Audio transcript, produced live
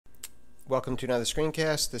Welcome to another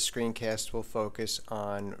screencast. This screencast will focus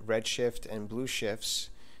on redshift and blue shifts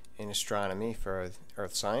in astronomy for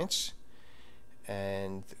Earth science.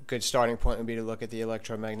 And a good starting point would be to look at the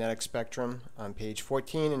electromagnetic spectrum on page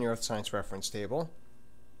 14 in your Earth science reference table,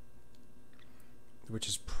 which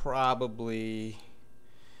is probably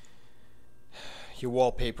your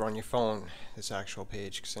wallpaper on your phone, this actual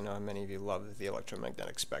page, because I know many of you love the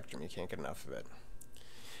electromagnetic spectrum. You can't get enough of it.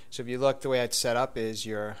 So if you look, the way it's set up is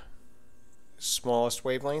your smallest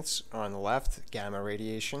wavelengths are on the left, gamma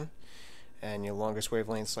radiation, and your longest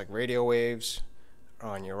wavelengths like radio waves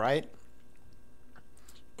are on your right.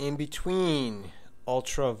 In between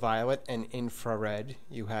ultraviolet and infrared,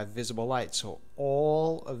 you have visible light. So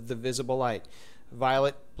all of the visible light,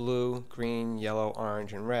 violet, blue, green, yellow,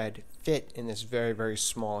 orange, and red, fit in this very, very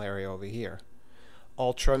small area over here.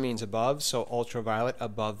 Ultra means above, so ultraviolet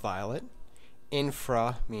above violet.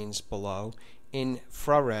 Infra means below.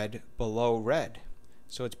 Infrared, below red.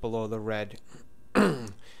 So it's below the red.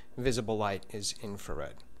 Visible light is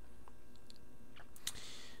infrared.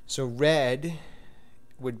 So red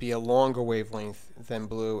would be a longer wavelength than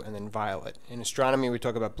blue and then violet. In astronomy, we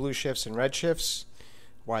talk about blue shifts and red shifts.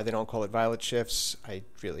 Why they don't call it violet shifts, I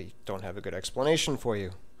really don't have a good explanation for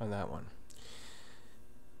you on that one.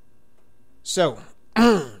 So,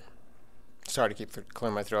 sorry to keep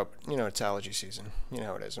clearing my throat. You know, it's allergy season. You know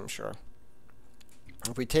how it is, I'm sure.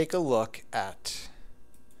 If we take a look at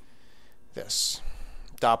this,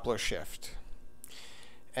 Doppler shift,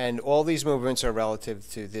 and all these movements are relative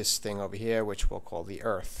to this thing over here, which we'll call the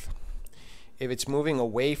Earth. If it's moving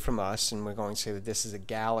away from us, and we're going to say that this is a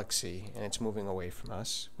galaxy, and it's moving away from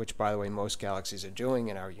us, which, by the way, most galaxies are doing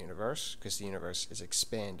in our universe, because the universe is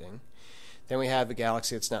expanding, then we have a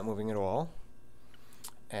galaxy that's not moving at all,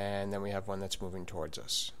 and then we have one that's moving towards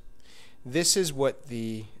us. This is what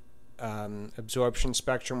the absorption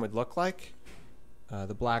spectrum would look like.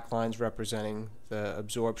 The black lines representing the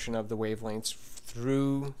absorption of the wavelengths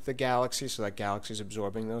through the galaxy, so that galaxy is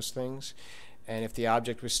absorbing those things. And if the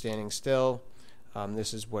object was standing still,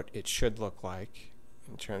 this is what it should look like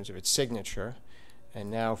in terms of its signature. And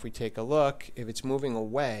now if we take a look, if it's moving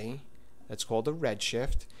away, that's called a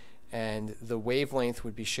redshift, and the wavelength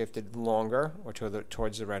would be shifted longer, or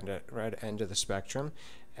towards the red end of the spectrum.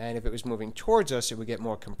 And if it was moving towards us, it would get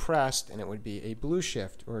more compressed, and it would be a blue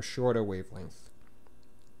shift, or a shorter wavelength.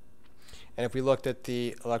 And if we looked at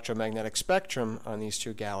the electromagnetic spectrum on these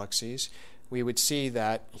two galaxies, we would see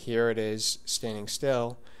that here it is standing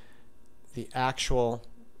still. The actual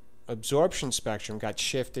absorption spectrum got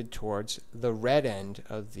shifted towards the red end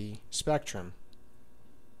of the spectrum.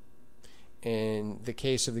 In the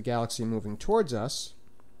case of the galaxy moving towards us,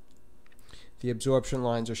 the absorption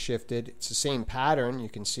lines are shifted. It's the same pattern. You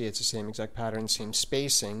can see it's the same exact pattern, same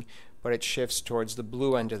spacing, but it shifts towards the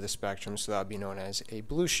blue end of the spectrum, so that would be known as a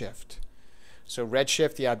blue shift. So red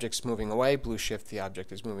shift, the object's moving away. Blue shift, the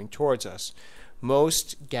object is moving towards us.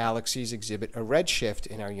 Most galaxies exhibit a red shift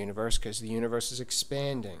in our universe because the universe is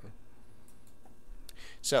expanding.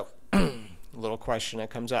 So, a little question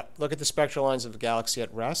that comes up. Look at the spectral lines of the galaxy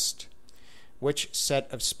at rest. Which set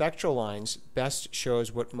of spectral lines best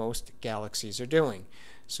shows what most galaxies are doing?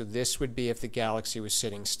 So this would be if the galaxy was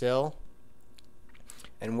sitting still.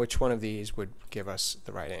 And which one of these would give us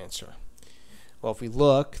the right answer? Well, if we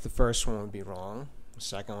look, the first one would be wrong, the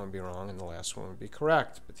second one would be wrong, and the last one would be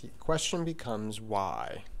correct. But the question becomes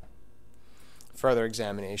why? Further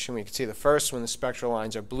examination, we can see the first one, the spectral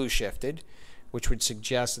lines are blue shifted, which would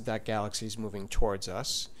suggest that that galaxy is moving towards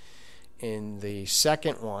us. In the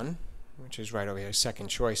second one, which is right over here, second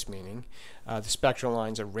choice meaning, the spectral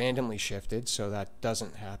lines are randomly shifted, so that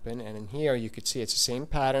doesn't happen. And in here, you could see it's the same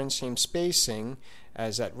pattern, same spacing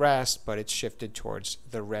as at rest, but it's shifted towards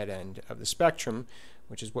the red end of the spectrum,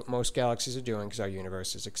 which is what most galaxies are doing because our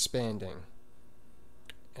universe is expanding.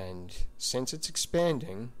 And since it's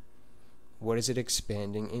expanding, what is it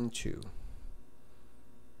expanding into?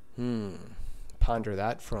 Ponder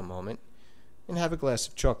that for a moment and have a glass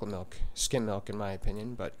of chocolate milk, skim milk in my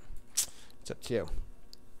opinion, but it's up to you.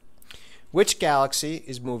 Which galaxy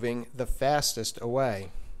is moving the fastest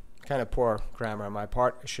away? Kind of poor grammar on my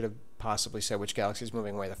part. I should have possibly said which galaxy is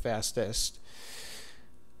moving away the fastest.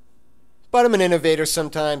 But I'm an innovator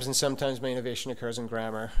sometimes, and sometimes my innovation occurs in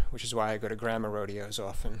grammar, which is why I go to grammar rodeos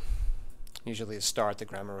often. Usually the star at the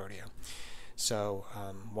grammar rodeo. So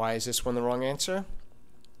why is this one the wrong answer?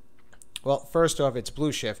 Well, first off, it's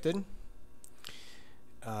blue shifted.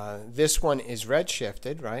 This one is red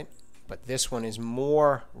shifted, right? But this one is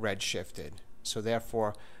more red shifted. So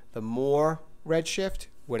therefore, the more red shift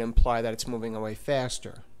would imply that it's moving away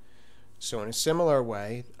faster. So in a similar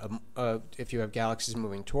way, if you have galaxies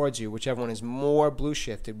moving towards you, whichever one is more blue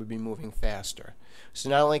shifted would be moving faster.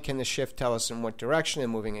 So not only can the shift tell us in what direction they're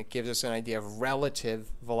moving, it gives us an idea of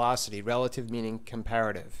relative velocity, relative meaning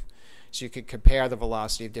comparative. So you could compare the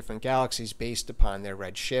velocity of different galaxies based upon their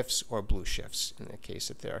red shifts or blue shifts, in the case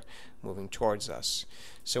that they're moving towards us.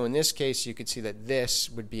 So in this case, you could see that this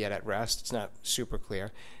would be at rest. It's not super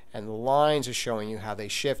clear. And the lines are showing you how they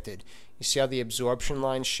shifted. You see how the absorption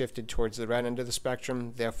line shifted towards the red end of the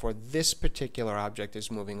spectrum? Therefore, this particular object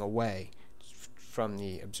is moving away from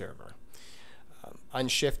the observer.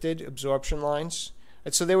 Unshifted absorption lines.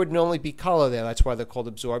 And so there would normally be color there. That's why they're called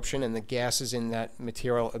absorption, and the gases in that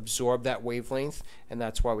material absorb that wavelength, and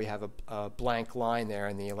that's why we have a blank line there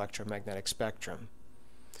in the electromagnetic spectrum.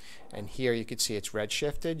 And here you could see it's red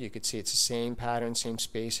shifted. You could see it's the same pattern, same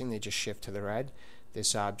spacing. They just shift to the red.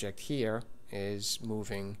 This object here is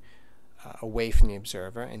moving away from the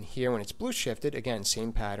observer, and here when it's blue shifted, again,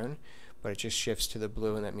 same pattern, but it just shifts to the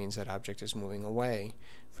blue, and that means that object is moving away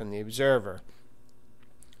from the observer.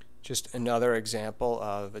 Just another example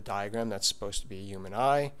of a diagram that's supposed to be a human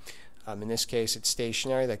eye. In this case, it's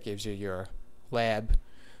stationary. That gives you your lab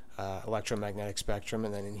electromagnetic spectrum.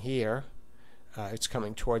 And then in here, it's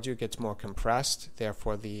coming towards you. It gets more compressed.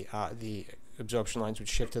 Therefore, the absorption lines would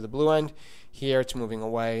shift to the blue end. Here, it's moving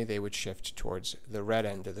away. They would shift towards the red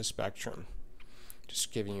end of the spectrum.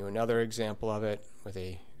 Just giving you another example of it with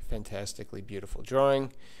a fantastically beautiful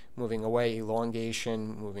drawing. Moving away,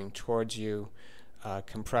 elongation. Moving towards you,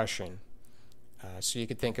 compression. So you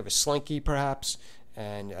could think of a slinky perhaps,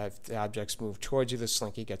 and if the objects move towards you, the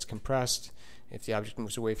slinky gets compressed. If the object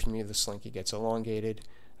moves away from you, the slinky gets elongated.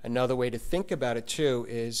 Another way to think about it too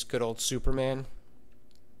is good old Superman.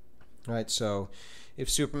 All right, so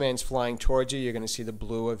if Superman's flying towards you, you're going to see the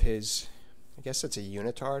blue of his, I guess that's a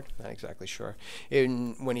unitard, not exactly sure.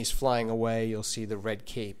 When he's flying away, you'll see the red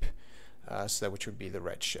cape, so that which would be the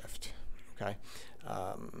red shift. Okay.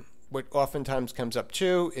 What oftentimes comes up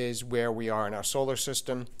too is where we are in our solar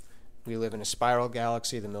system. We live in a spiral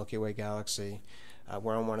galaxy, the Milky Way galaxy.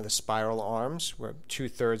 We're on one of the spiral arms. We're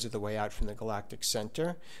 2/3 of the way out from the galactic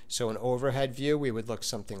center. So an overhead view, we would look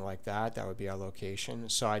something like that. That would be our location. A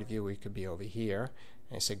side view, we could be over here.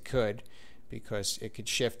 And I said could because it could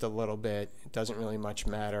shift a little bit. It doesn't really much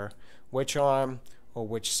matter which arm or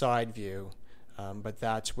which side view, but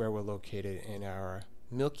that's where we're located in our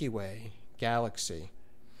Milky Way galaxy.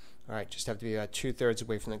 All right, just have to be about 2/3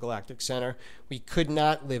 away from the galactic center. We could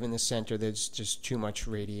not live in the center. There's just too much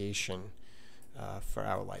radiation for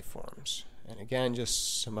our life forms. And again,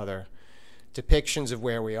 just some other depictions of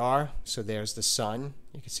where we are. So there's the sun.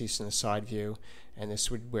 You can see this in the side view, and this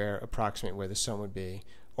would approximate where the sun would be.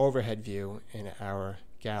 Overhead view in our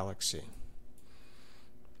galaxy,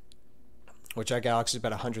 which our galaxy is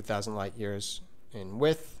about 100,000 light years in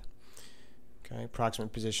width. Okay,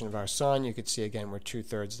 approximate position of our sun. You could see again we're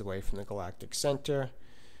 2/3 the way from the galactic center.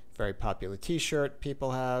 Very popular T-shirt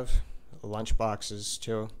people have. Lunch boxes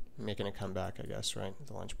too, making a comeback, I guess, right?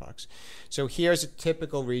 The lunchbox. So here's a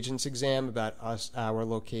typical Regents exam about our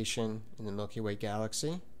location in the Milky Way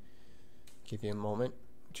galaxy. Give you a moment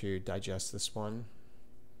to digest this one,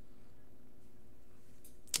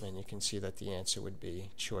 and you can see that the answer would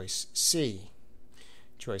be choice C.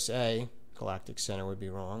 Choice A, galactic center, would be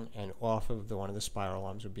wrong, and off of one of the spiral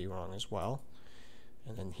arms would be wrong as well.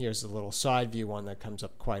 And then here's the little side view one that comes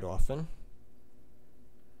up quite often.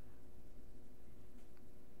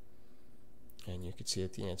 And you can see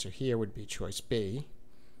that the answer here would be choice B.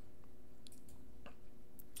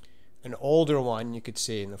 An older one you could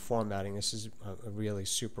see in the formatting. This is a really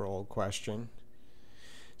super old question.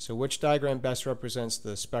 So which diagram best represents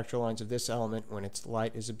the spectral lines of this element when its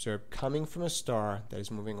light is observed coming from a star that is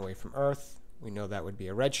moving away from Earth? We know that would be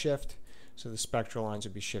a redshift, so the spectral lines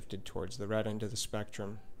would be shifted towards the red end of the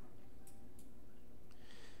spectrum.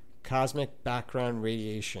 Cosmic background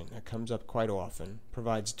radiation, that comes up quite often,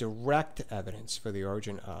 provides direct evidence for the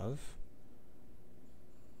origin of,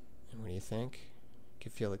 and what do you think? You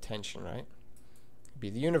can feel the tension, right? It'd be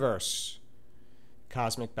the universe.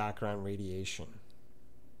 Cosmic background radiation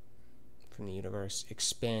from the universe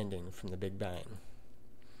expanding from the Big Bang.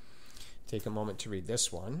 Take a moment to read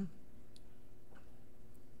this one.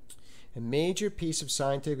 A major piece of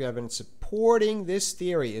scientific evidence supporting this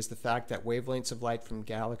theory is the fact that wavelengths of light from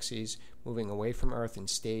galaxies moving away from Earth in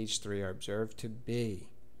stage 3 are observed to be.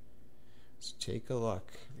 So take a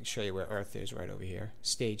look. Let me show you where Earth is right over here.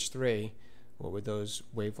 Stage 3, what would those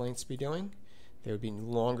wavelengths be doing? They would be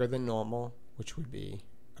longer than normal, which would be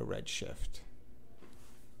a redshift.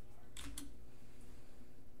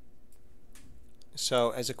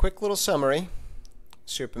 So as a quick little summary,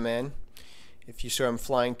 Superman, If you saw him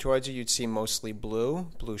flying towards you, you'd see mostly blue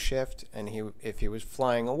shift, and if he was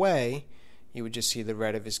flying away, you would just see the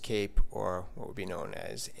red of his cape, or what would be known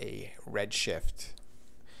as a red shift.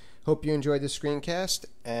 Hope you enjoyed this screencast,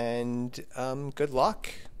 and good luck.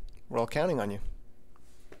 We're all counting on you.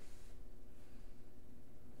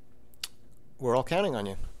 We're all counting on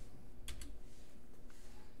you.